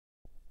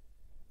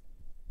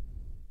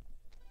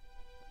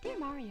Dear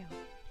Mario,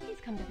 please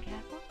come to the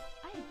castle.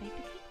 I have baked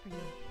a cake for you.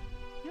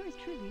 Yours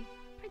truly,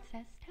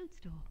 Princess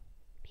Toadstool.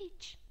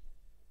 Peach.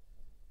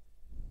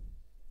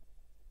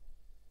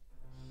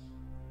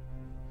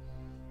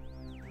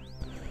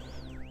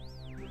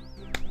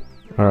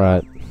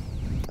 Alright,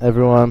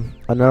 everyone,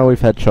 I know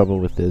we've had trouble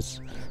with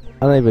this.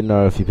 I don't even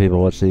know if you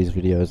people watch these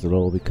videos at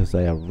all because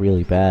they are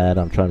really bad.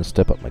 I'm trying to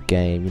step up my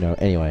game, you know,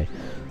 anyway.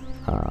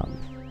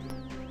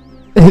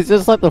 It's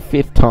just like the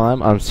 5th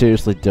time I'm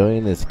seriously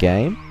doing this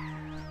game.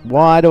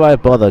 Why do I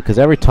bother? Because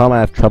every time I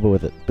have trouble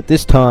with it. But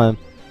this time,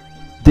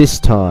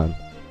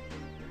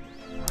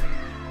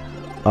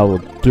 I will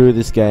do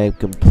this game,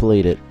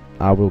 complete it.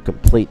 I will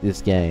complete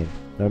this game,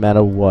 no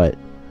matter what.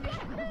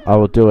 I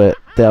will do it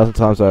 1,000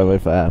 times over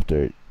if I have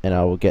to, and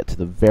I will get to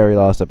the very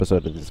last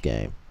episode of this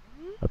game.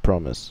 I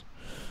promise.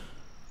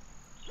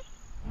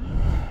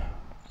 I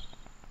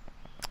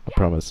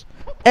promise.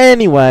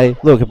 Anyway,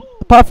 look,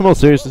 apart from all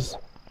seriousness,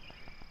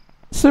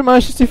 Super Mario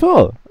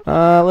 64.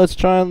 Let's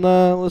try and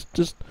let's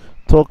just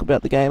talk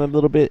about the game a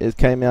little bit. It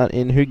came out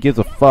in who gives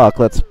a fuck.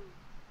 Let's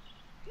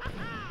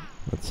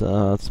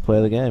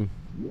play the game.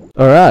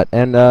 All right,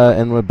 and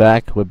we're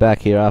back. We're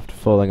back here after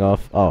falling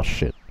off. Oh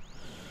shit.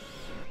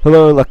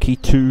 Hello, Lucky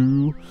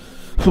 2.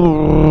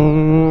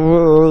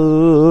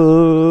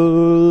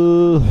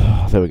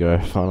 There we go.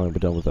 Finally, we're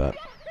done with that.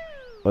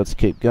 Let's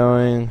keep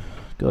going.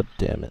 God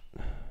damn it,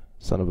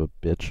 son of a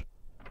bitch.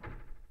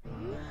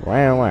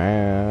 Wow,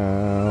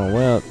 wow.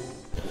 Well,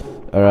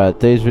 alright,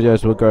 these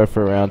videos will go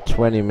for around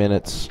 20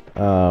 minutes,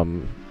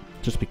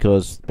 just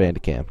because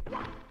Bandicam.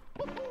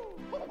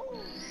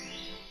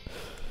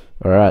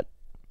 Alright.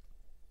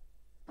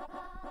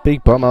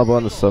 Big bum up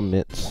on the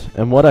submits.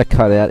 And what I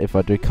cut out, if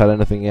I do cut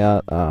anything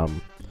out,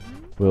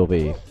 will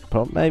be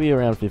maybe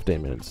around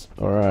 15 minutes.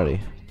 Alrighty.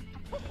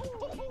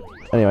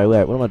 Anyway,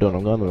 wait, what am I doing?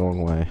 I'm going the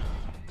wrong way.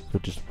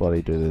 Could just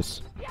bloody do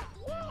this.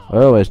 I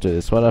always do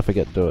this. Why do I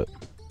forget to do it?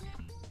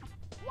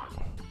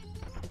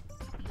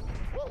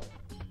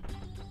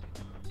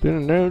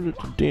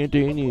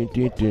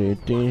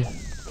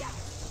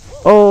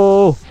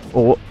 Oh!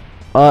 Oh!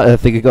 I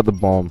think I got the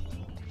bomb.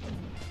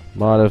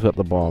 Might have got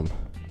the bomb.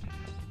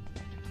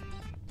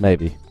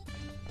 Maybe.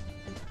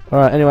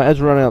 Alright, anyway,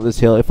 as we're running up this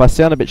hill, if I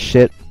sound a bit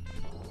shit,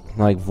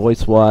 like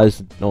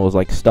voice-wise, or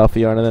like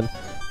stuffy or anything,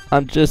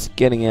 I'm just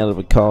getting out of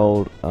a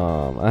cold.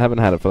 I haven't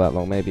had it for that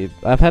long, maybe.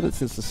 I've had it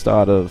since the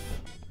start of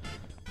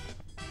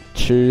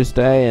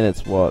Tuesday, and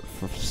it's what,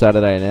 for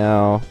Saturday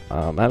now.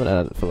 I haven't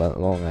had it for that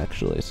long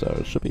actually, so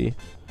it should be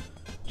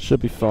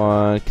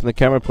fine. Can the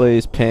camera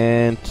please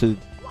pan to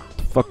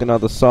the fucking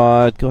other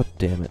side? God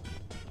damn it.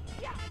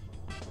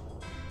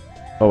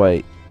 Oh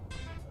wait.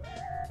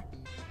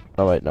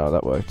 Oh wait, no,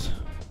 that worked.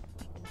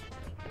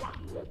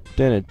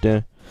 Dun.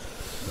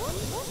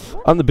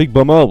 I'm the Big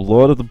Bummer,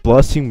 Lord of the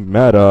Blasting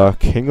Matter,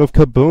 King of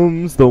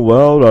Kabooms the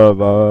world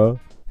over.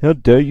 How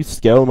dare you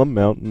scale my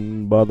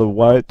mountain by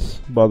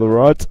what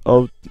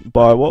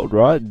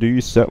right do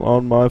you set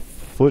on my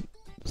foot?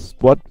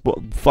 What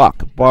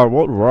fuck? By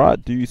what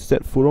right do you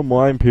set foot on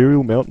my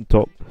imperial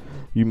mountaintop?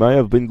 You may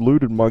have been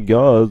looted my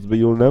guards, but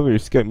you'll never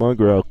escape my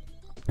growl,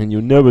 and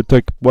you'll never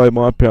take away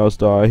my power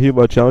star. I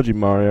hereby challenge you,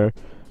 Mario.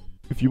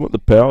 If you want the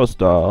power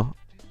star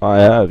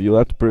you'll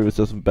have to prove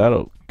yourself in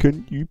battle.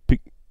 Can you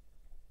pick?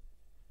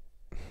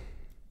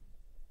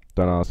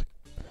 Don't ask.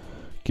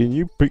 Can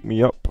you pick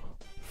me up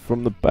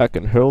from the back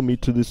and hurl me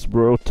to this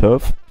royal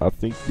turf? I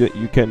think that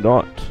you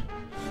cannot.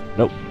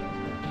 Nope.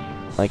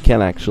 I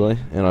can actually,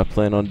 and I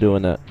plan on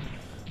doing that.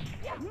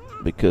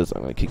 Because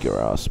I'm gonna kick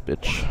your ass,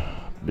 bitch.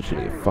 Bitch,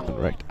 you're gonna get fucking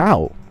wrecked.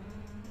 Ow!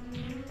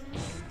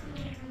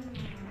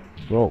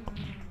 Roll.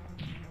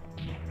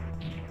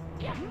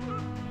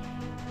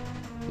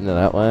 No,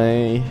 that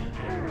way.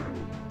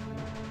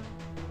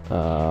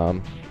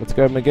 Let's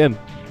grab him again.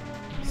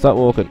 Start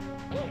walking.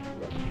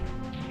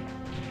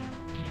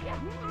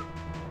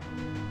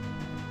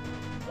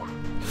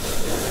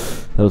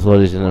 That was a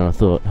lot easier than I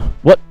thought.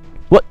 What?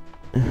 What?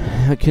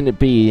 How can it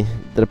be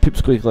that a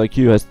pipsqueak like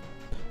you has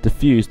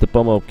defused the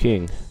Bomb Orb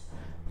King?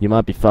 You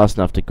might be fast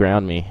enough to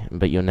ground me,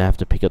 but you'll now have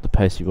to pick up the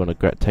pace if you want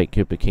to take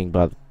King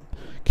Bowser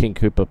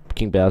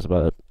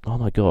by the... Oh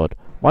my god.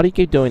 Why do you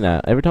keep doing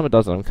that? Every time it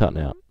does it, I'm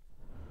cutting out.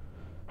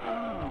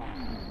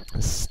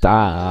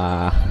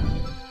 Star.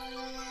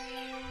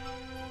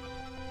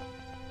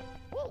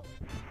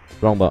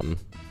 Wrong button.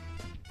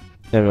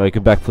 Anyway, you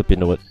can backflip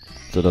into it,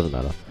 so it doesn't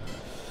matter.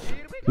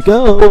 We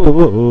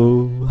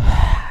go!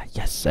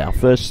 Yes, our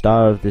first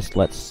star of this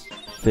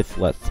fifth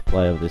let's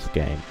play of this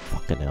game.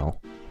 Fucking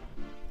hell.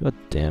 God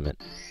damn it.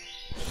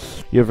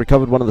 You have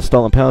recovered one of the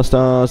stolen power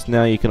stars.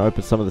 Now you can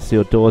open some of the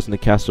sealed doors in the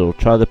castle.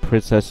 Try the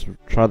princess's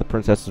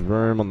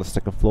room on the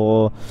second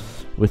floor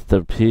with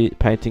the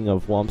painting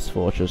of Whomp's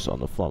fortress on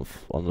the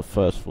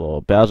first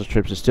floor. Bowser's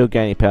troops are still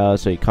gaining power,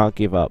 so you can't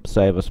give up.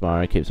 Save us,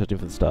 Mario. Keep searching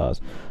for the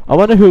stars. I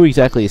wonder who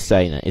exactly is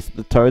saying it. Is it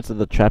the toads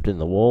that are trapped in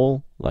the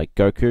wall, like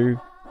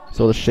Goku?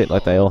 Sort of shit,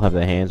 like they all have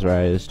their hands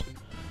raised.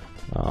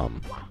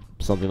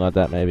 Something like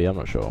that, maybe. I'm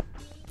not sure.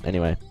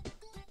 Anyway.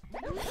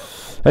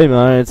 Hey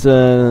man, it's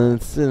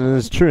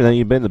true that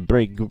you've been the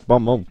big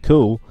bomb.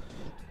 Cool.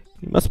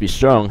 You must be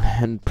strong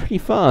and pretty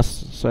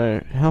fast.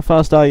 So, how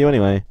fast are you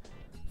anyway?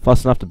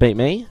 Fast enough to beat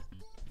me?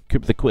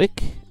 Coop the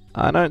Quick?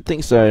 I don't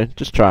think so.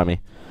 Just try me.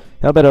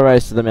 How about a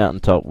race to the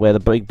mountaintop where the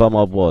big bomb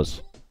mob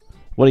was?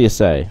 What do you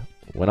say?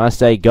 When I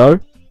say go,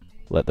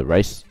 let the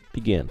race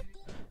begin.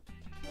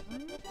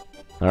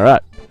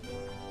 Alright.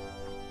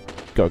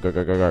 Go, go,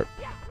 go, go, go.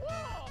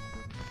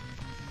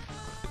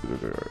 Go,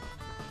 go, go.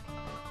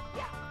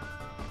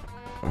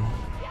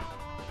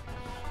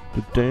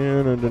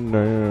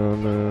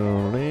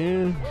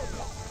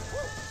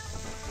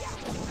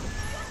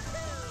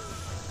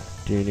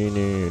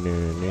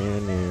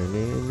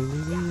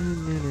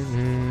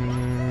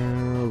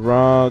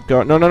 Rock,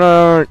 go. No, no,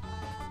 no!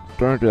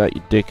 Don't do that,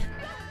 you dick.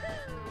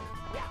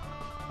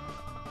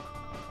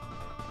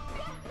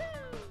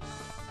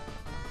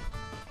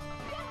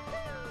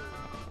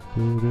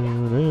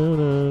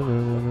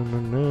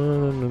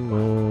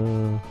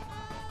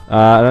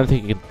 I don't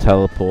think you can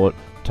teleport.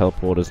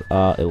 Teleporters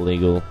are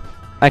illegal.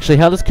 Actually,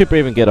 how does Cooper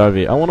even get over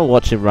here? I want to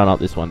watch him run up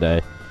this one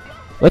day.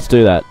 Let's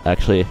do that,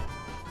 actually.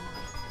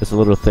 It's a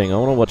little thing. I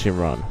want to watch him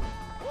run.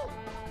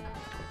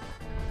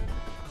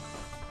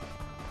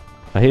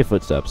 I hear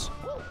footsteps.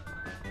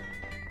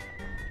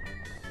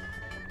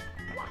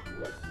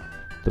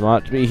 There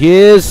might be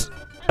his.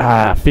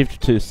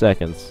 52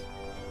 seconds.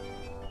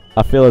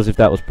 I feel as if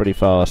that was pretty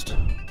fast.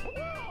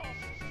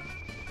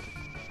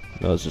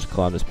 Let's just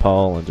climb this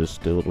pole and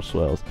just do little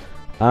swells.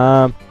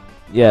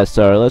 Yeah,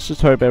 so let's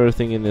just hope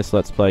everything in this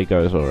Let's Play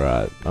goes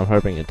alright. I'm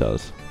hoping it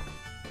does.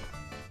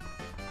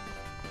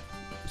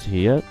 Is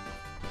he yet?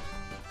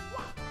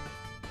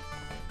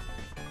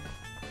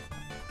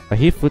 I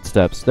hear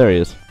footsteps. There he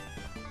is.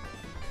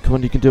 Come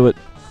on, you can do it.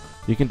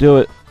 You can do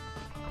it.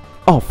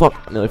 Oh, fuck.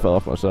 I nearly fell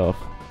off myself.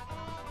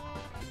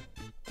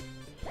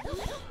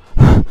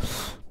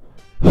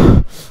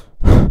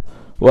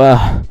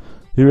 Wow.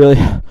 You really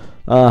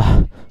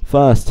are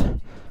fast.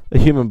 A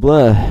human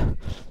blur.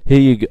 Here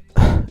you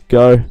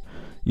go.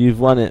 You've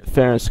won it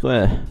fair and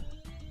square.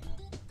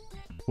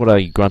 What are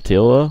you,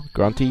 Gruntilla?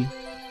 Grunty?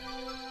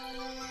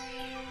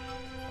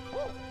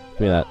 Give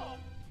me that.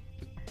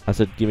 I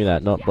said give me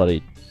that, not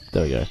bloody...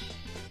 There we go.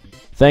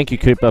 Thank you,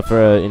 Cooper,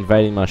 for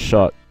invading my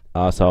shot,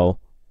 asshole.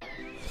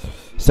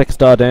 Second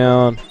star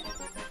down.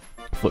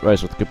 Foot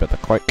race with Cooper the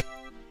Quick.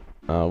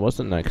 What's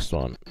the next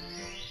one?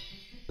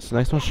 Is the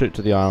next one shoot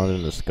to the island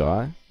in the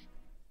sky?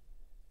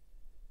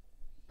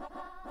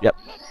 Yep.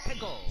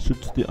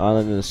 Shoot to the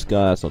island in the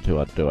sky. That's not too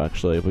hard to do,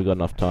 actually. If we've got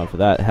enough time for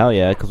that. Hell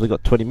yeah, because we've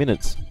got 20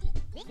 minutes.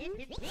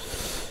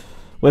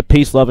 We're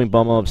peace-loving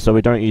bomb mobs, so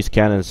we don't use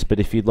cannons. But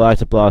if you'd like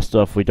to blast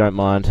off, we don't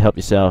mind. Help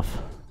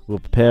yourself. We'll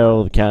prepare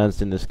all the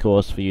cannons in this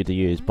course for you to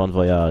use. Bon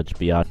voyage,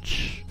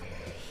 biatch.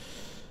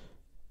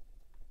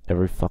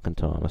 Every fucking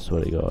time, I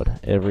swear to God.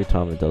 Every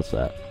time it does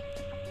that.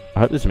 I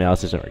hope this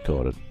mouse isn't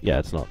recorded. Yeah,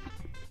 it's not.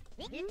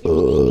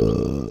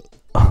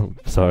 I'm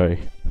sorry.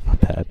 My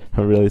bad.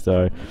 I'm really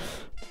sorry.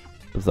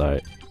 I'm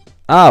sorry.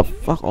 Ah,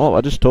 fuck off.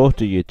 I just talked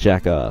to you,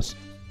 jackass.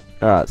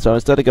 Alright, so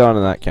instead of going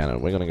to that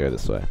cannon, we're gonna go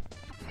this way.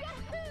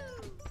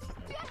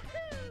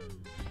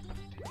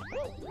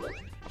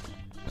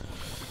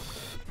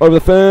 Over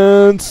the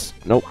fence!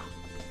 Nope.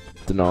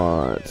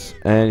 Denied.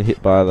 And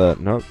hit by the...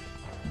 Nope.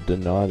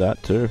 Deny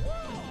that too.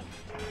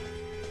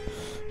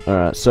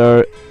 Alright,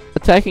 so...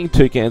 Attacking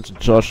Toucans with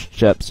Josh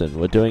Jepson,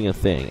 we're doing a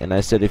thing. And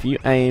they said if you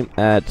aim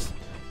at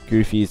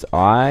Goofy's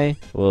eye...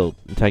 Well,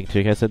 Attacking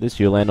Toucan said this,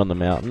 you'll land on the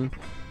mountain.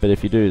 But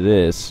if you do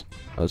this...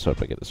 I just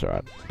hope I get this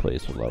right.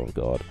 Please, for the love of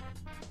God.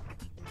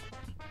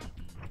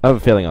 I have a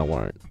feeling I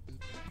won't.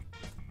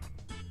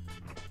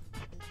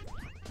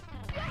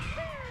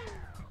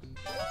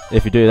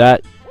 If you do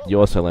that, you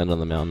also land on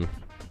the mountain.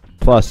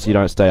 Plus, you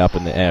don't stay up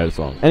in the air as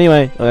long.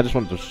 Anyway, I just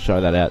wanted to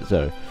show that out,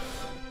 so...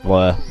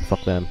 Blur.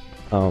 Fuck them.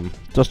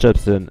 Josh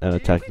Jepson and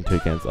Attacking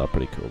Toucans are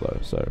pretty cool, though,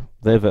 so...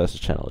 Their versus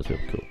channel is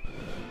really cool.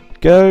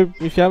 Go,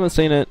 if you haven't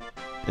seen it,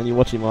 and you're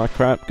watching my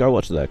crap, go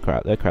watch their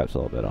crap. Their crap's a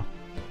lot better.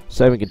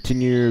 Save and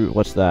continue,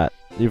 what's that?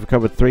 You've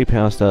recovered 3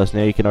 power stars,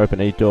 now you can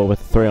open each door with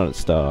a 3 on its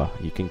star.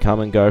 You can come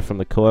and go from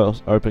the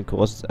open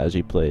courses as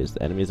you please.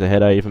 The enemies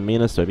ahead are even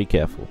meaner, so be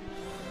careful.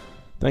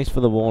 Thanks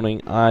for the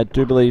warning. I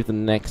do believe the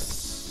next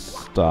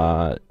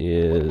star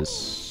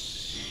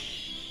is...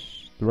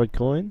 the red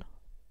coin?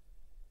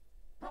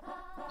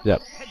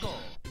 Yep.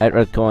 8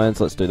 red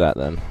coins, let's do that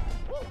then.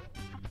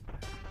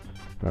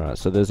 Alright,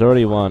 so there's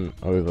already one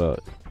over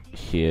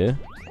here.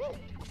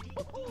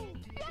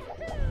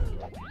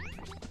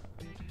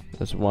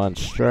 There's one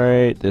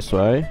straight this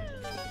way.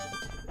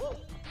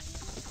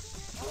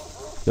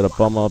 Got a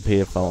bomb up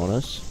here following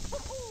us.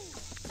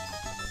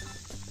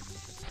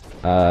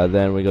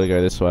 Then we gotta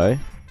go this way.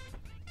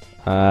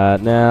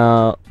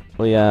 Now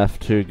we have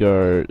to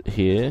go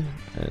here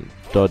and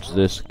dodge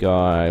this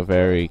guy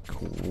very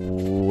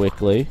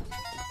quickly.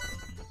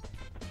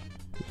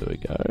 There we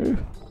go.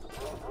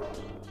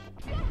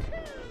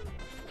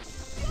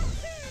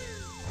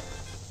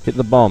 Hit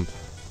the bomb.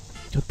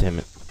 God damn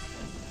it.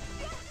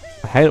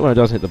 I hate it when it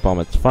doesn't hit the bomb.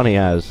 It's funny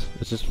as.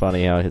 It's just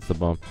funny how it hits the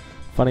bomb.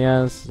 Funny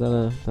as? Is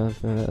that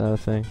a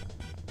thing?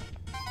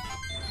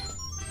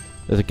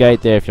 There's a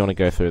gate there if you want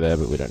to go through there,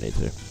 but we don't need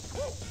to.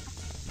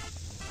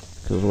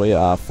 Because we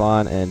are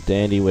fine and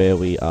dandy where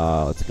we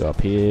are. Let's go up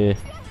here.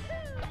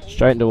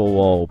 Straight into a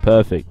wall.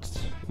 Perfect.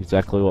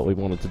 Exactly what we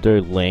wanted to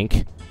do,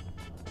 Link.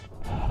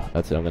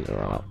 That's it, I'm going to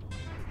run up.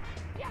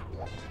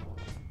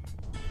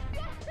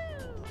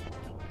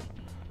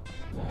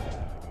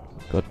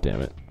 God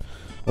damn it.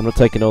 I'm not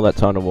taking all that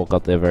time to walk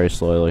up there very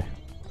slowly.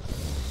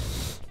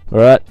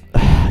 Alright.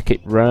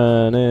 Keep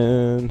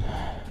running.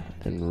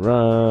 And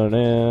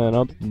running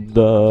up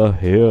the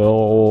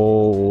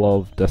hill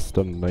of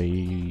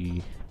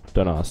destiny.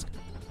 Don't ask.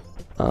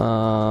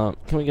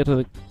 Can we get to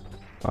the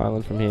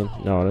island from here?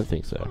 No, I don't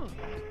think so.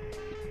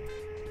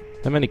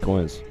 How many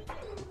coins?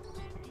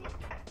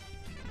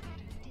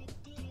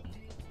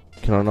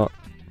 Can I not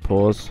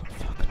pause?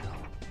 Fuck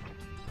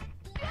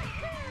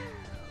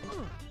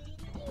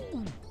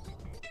no.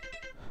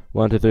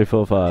 1, 2, 3,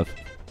 4, 5.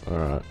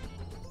 Alright.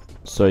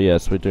 So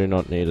yes, we do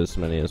not need as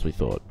many as we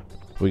thought.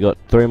 We got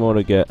 3 more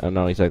to get. I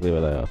know exactly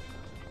where they are.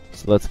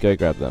 So let's go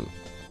grab them.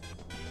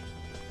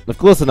 Of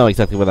course I know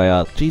exactly where they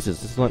are.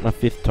 Jesus, this is like my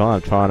 5th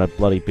time trying to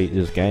bloody beat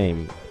this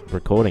game.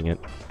 Recording it.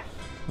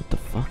 What the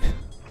fuck?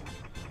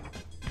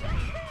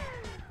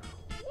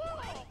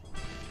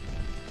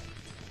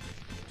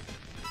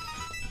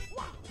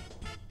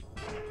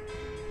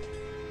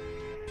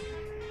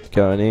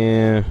 Go in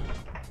here.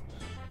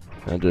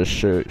 And just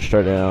shoot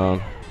straight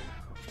down.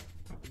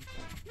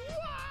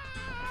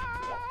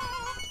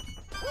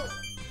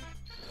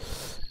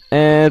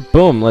 And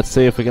boom, let's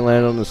see if we can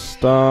land on the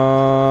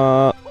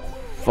star.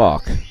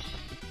 Fuck.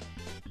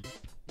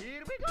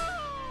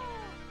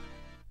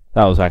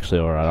 That was actually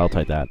alright, I'll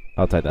take that.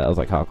 I'll take that. That was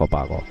like hardcore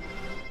parkour.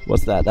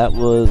 What's that? That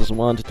was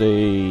 1, 2,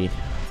 3,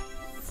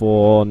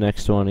 4.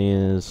 Next one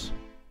is...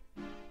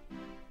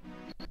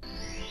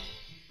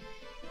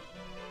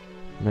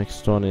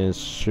 Next one is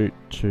shoot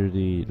to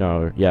the...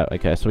 No, yeah,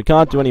 okay. So we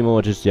can't do any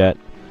more just yet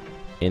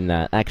in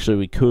that. Actually,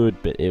 we could,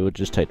 but it would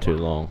just take too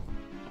long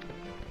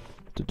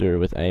to do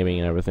with aiming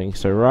and everything.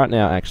 So right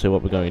now, actually,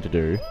 what we're going to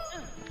do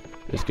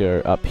is go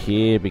up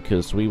here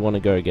because we want to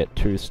go get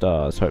 2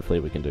 stars.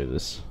 Hopefully we can do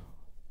this.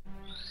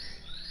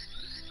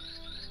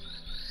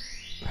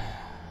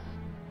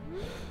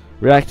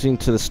 Reacting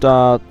to the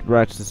star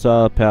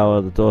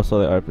power, the door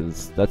slowly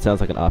opens. That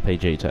sounds like an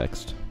RPG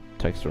text.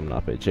 Text from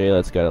an RPG.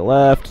 Let's go to the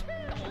left.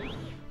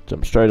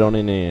 Jump straight on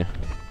in here.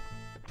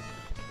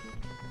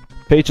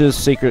 Peach's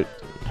secret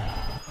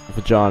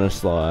vagina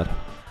slide.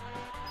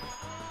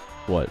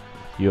 What?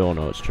 You all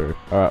know it's true.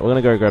 Alright, we're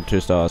gonna go grab 2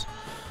 stars.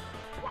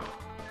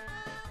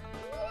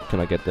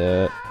 Can I get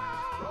there?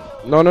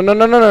 No, no, no,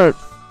 no, no, no!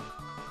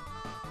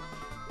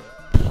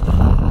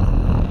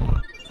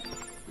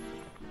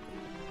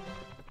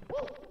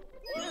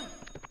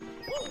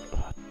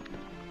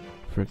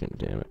 Freaking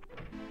damn it.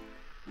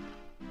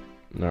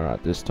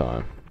 Alright, this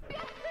time.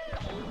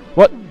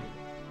 What?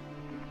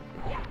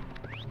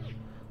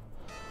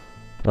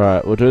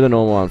 Alright, we'll do the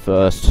normal one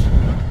first.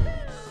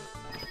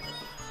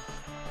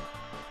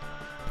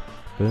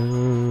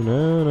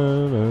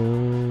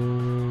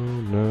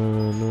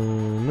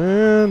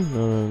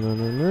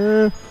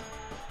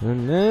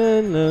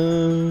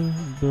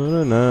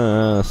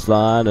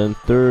 Sliding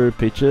through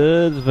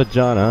Peach's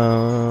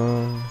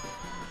vagina.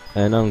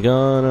 And I'm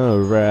gonna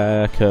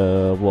wreck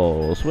her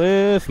walls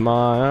with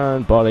my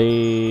own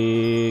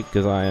body,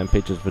 'cause I am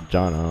Peach's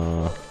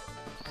vagina.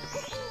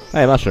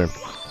 Hey, mushroom.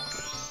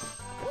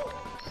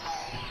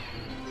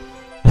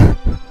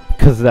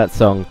 'Cause of that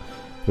song,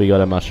 we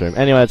got a mushroom.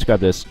 Anyway, let's grab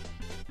this.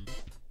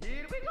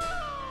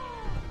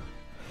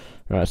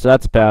 Alright, so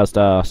that's Power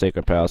Star,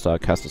 Secret Power Star,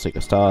 Castle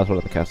Secret Stars. What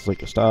are the Castle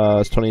Secret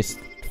Stars?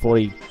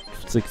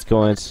 46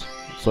 coins.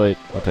 Sweet,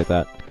 I'll take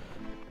that.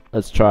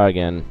 Let's try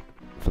again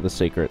for the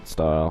secret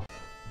style.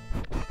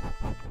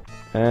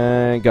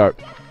 And go.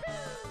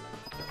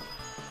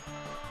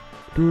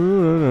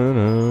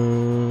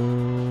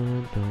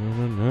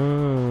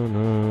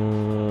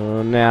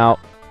 Now.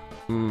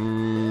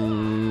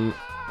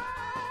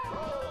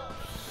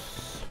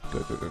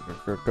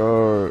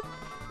 Go.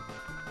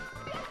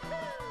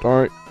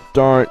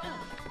 Don't.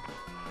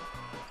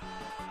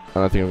 I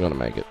don't think I'm gonna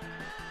make it.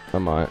 I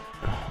might.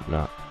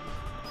 No.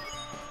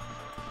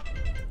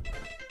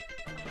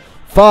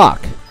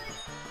 Fuck!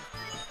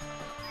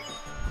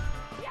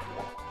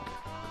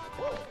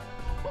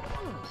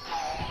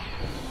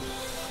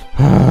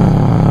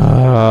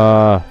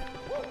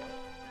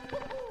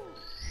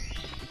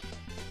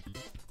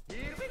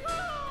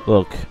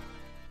 Look,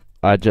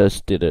 I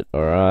just did it,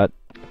 alright?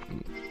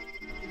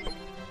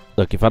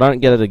 Look, if I don't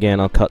get it again,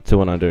 I'll cut to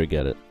when I do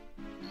get it.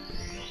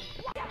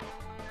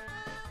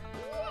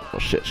 Oh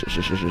shit. Go.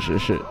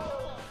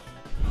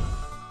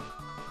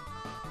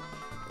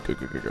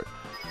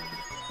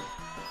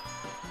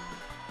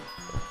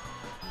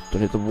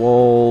 Don't hit the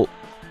wall.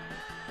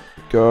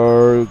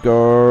 Go.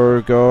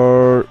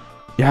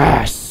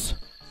 Yes!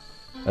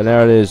 And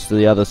there it is,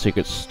 the other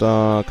secret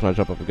star. Can I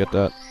jump up and get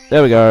that?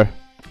 There we go.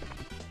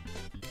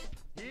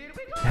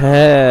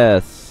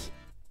 Yes!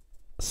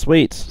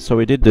 Sweet! So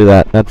we did do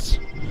that.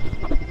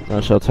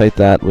 I shall take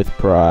that with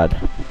pride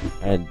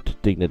and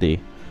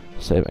dignity.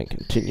 Save and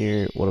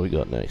continue. What do we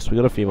got next? We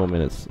got a few more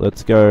minutes.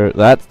 Let's go.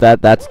 That's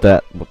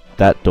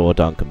that door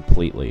done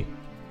completely.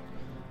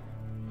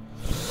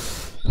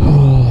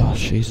 Oh,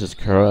 Jesus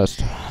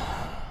Christ.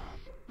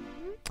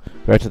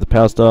 Right to the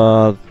power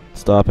star.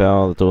 Star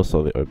power. The door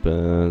slowly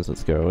opens.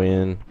 Let's go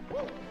in.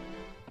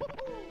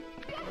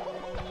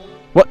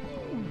 What?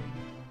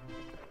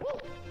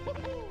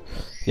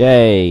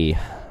 Yay.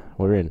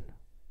 We're in.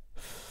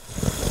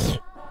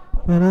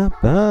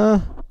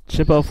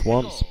 Chip off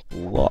once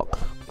block.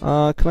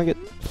 Can I get...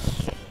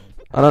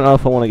 I don't know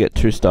if I want to get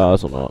 2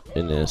 stars or not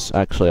in this.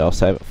 Actually, I'll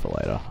save it for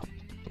later.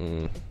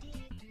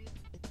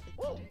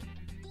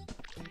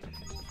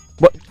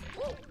 What?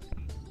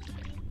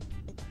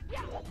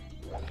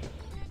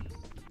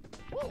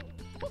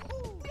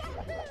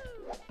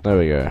 There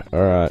we go.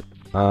 Alright.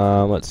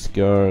 Let's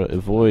go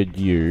avoid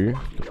you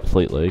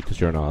completely, because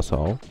you're an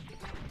asshole.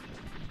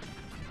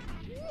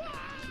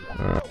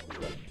 Alright.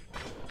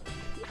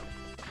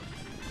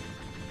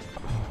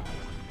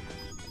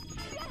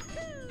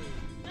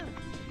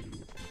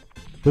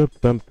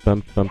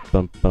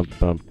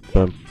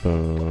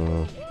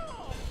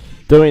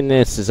 Doing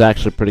this is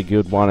actually pretty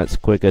good. 1, it's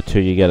quicker. 2,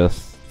 you get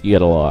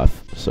a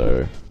life.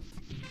 So,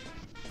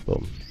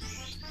 boom.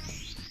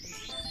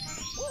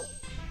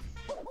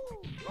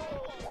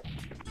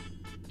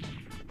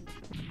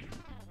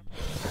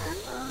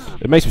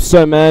 It makes me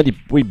so mad.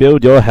 We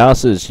build your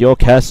houses, your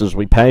castles,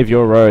 we pave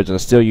your roads,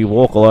 and still you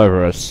walk all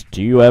over us.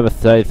 Do you ever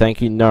say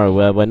thank you? No,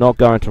 we're not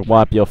going to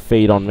wipe your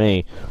feet on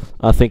me.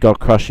 I think I'll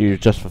crush you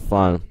just for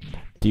fun.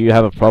 Do you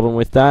have a problem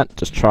with that?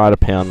 Just try to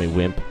pound me,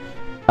 wimp.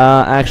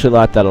 I actually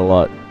like that a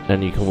lot.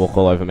 And you can walk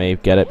all over me.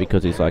 Get it?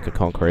 Because he's like a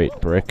concrete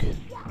brick.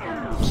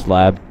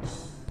 Slab.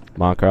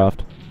 Minecraft.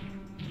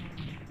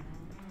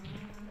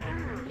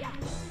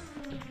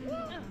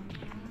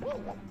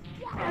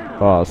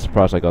 Oh, I was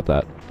surprised I got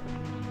that.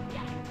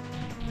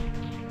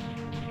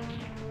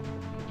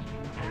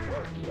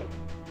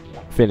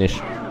 Finish.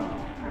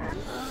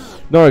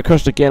 No, I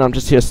crushed again. I'm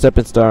just here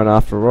stepping stone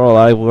after all.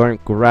 I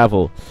won't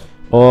gravel.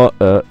 Or,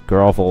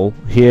 grovel.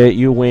 Here,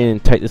 you win.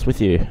 Take this with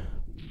you.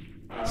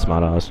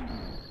 Smart ass.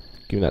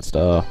 Give me that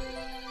star.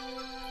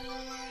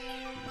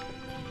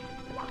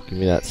 Give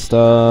me that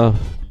star.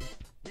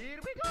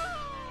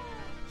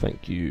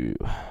 Thank you.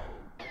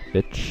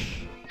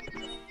 Bitch.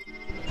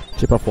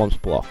 Chip off once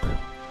block.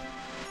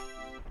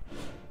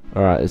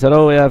 Alright, is that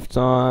all we have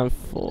time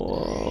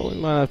for?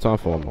 We might have time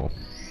for one more.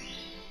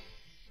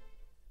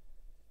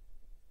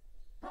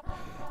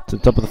 To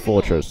the top of the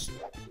fortress.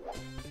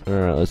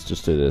 Alright, let's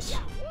just do this.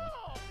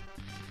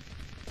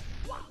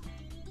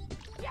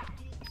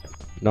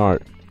 No,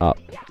 up.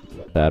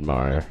 Bad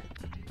Mario.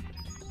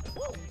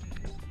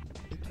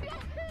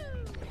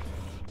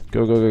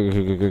 Go, go, go,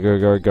 go, go, go,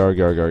 go, go,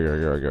 go, go,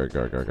 go, go,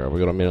 go, go, go. We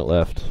got a minute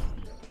left.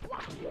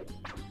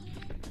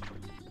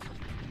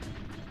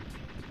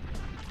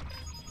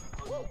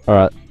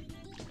 Alright.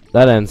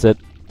 That ends it.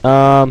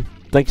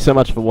 Thank you so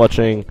much for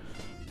watching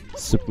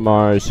Super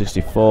Mario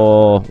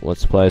 64.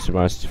 Let's play Super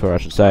Mario 64, I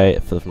should say,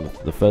 for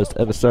the first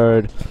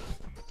episode.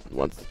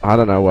 I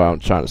don't know what I'm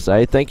trying to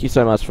say. Thank you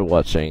so much for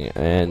watching,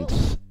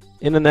 and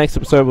in the next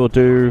episode we'll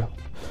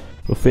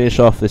finish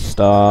off this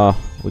star,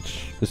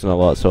 which isn't a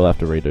lot, so we'll have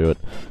to redo it,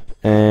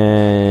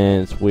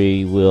 and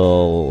we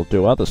will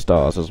do other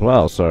stars as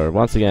well. So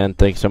once again,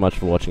 thanks so much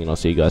for watching, and I'll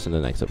see you guys in the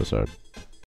next episode.